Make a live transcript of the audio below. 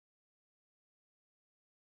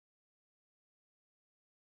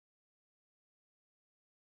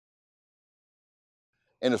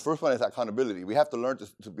And the first one is accountability. We have to learn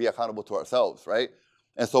to be accountable to ourselves, right?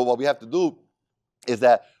 And so what we have to do is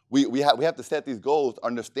that we have to set these goals,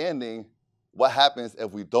 understanding what happens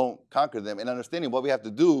if we don't conquer them, and understanding what we have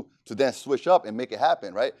to do to then switch up and make it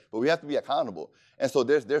happen, right? But we have to be accountable. And so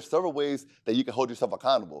there's several ways that you can hold yourself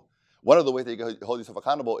accountable. One of the ways that you can hold yourself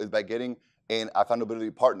accountable is by getting an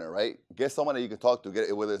accountability partner, right? Get someone that you can talk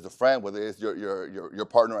to, whether it's a friend, whether it's your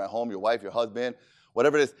partner at home, your wife, your husband,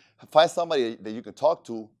 whatever it is. Find somebody that you can talk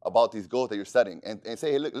to about these goals that you're setting, and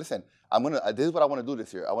say, hey, look, listen, this is what I want to do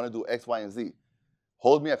this year. I want to do X, Y, and Z.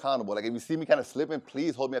 Hold me accountable. Like if you see me kind of slipping,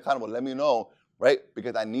 please hold me accountable. Let me know, right?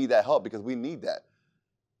 Because I need that help, because we need that.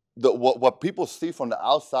 What people see from the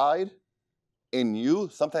outside in you,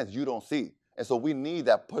 sometimes you don't see. And so we need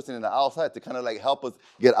that person in the outside to kind of like help us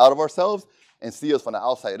get out of ourselves and see us from the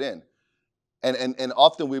outside in. And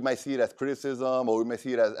often we might see it as criticism, or we might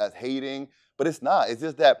see it as hating, but it's not. It's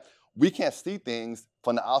just that we can't see things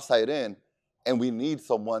from the outside in, and we need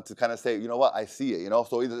someone to kind of say, you know what, I see it, you know?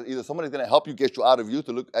 So either somebody's going to help you get you out of you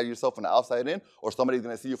to look at yourself from the outside in, or somebody's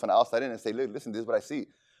going to see you from the outside in and say, listen, this is what I see.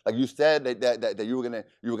 Like you said that you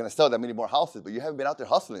were gonna sell that many more houses, but you haven't been out there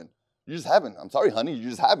hustling. You just haven't. I'm sorry, honey, you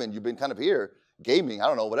just haven't. You've been kind of here gaming, I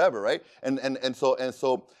don't know, whatever, right? And so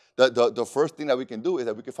the first thing that we can do is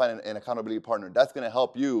that we can find an accountability partner. That's going to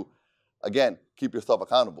help you, again, keep yourself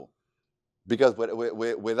accountable. Because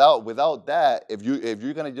without that, if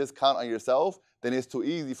you're going to just count on yourself, then it's too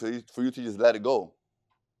easy for you to just let it go.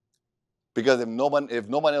 Because if no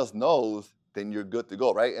one else knows, then you're good to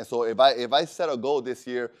go, right? And so if I set a goal this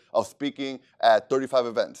year of speaking at 35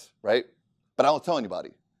 events, right? But I don't tell anybody.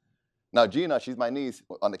 Now Gina, she's my niece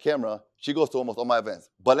on the camera. She goes to almost all my events.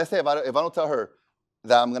 But let's say if I don't tell her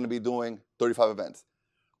that I'm going to be doing 35 events,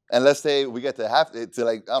 and let's say we get to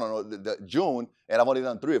like, I don't know, the June, and I've only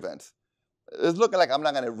done 3 events. It's looking like I'm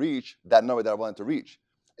not going to reach that number that I wanted to reach.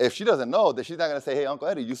 If she doesn't know, then she's not going to say, hey, Uncle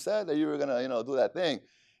Eddie, you said that you were going to, do that thing.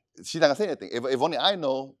 She's not going to say anything. If only I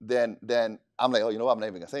know, then I'm like, oh, you know what? I'm not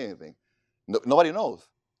even going to say anything. Nobody knows.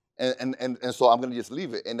 And so I'm going to just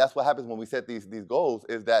leave it. And that's what happens when we set these goals,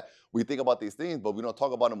 is that we think about these things, but we don't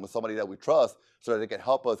talk about them with somebody that we trust so that they can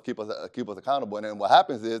help us, keep us accountable. And then what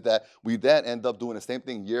happens is that we then end up doing the same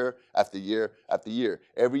thing year after year after year.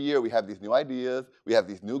 Every year we have these new ideas, we have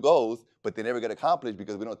these new goals, but they never get accomplished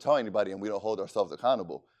because we don't tell anybody and we don't hold ourselves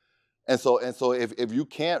accountable. And so if you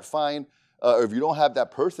can't find, or if you don't have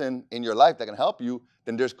that person in your life that can help you,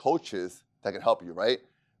 then there's coaches that can help you, right?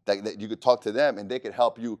 That you could talk to them and they could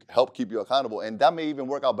help keep you accountable. And that may even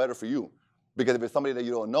work out better for you. Because if it's somebody that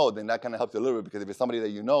you don't know, then that kind of helps you a little bit. Because if it's somebody that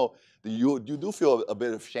you know, then you do feel a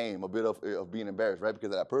bit of shame, a bit of being embarrassed, right? Because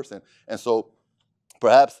of that person. And so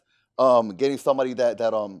perhaps getting somebody that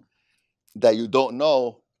you don't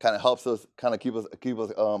know kind of helps us kind of keep us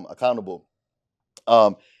accountable.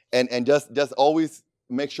 And just always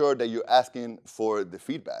make sure that you're asking for the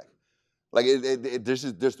feedback. Like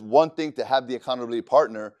there's one thing to have the accountability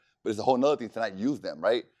partner, but it's a whole other thing to not use them,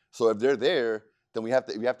 right? So if they're there, then we have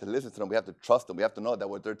to listen to them. We have to trust them. We have to know that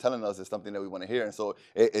what they're telling us is something that we want to hear. And so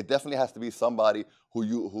it definitely has to be somebody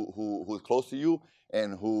who's close to you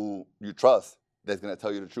and who you trust that's going to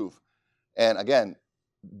tell you the truth. And again,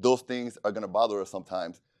 those things are going to bother us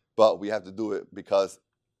sometimes, but we have to do it because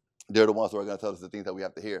they're the ones who are going to tell us the things that we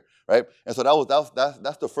have to hear, right? And so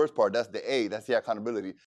that's the first part. That's the A. That's the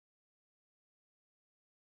accountability.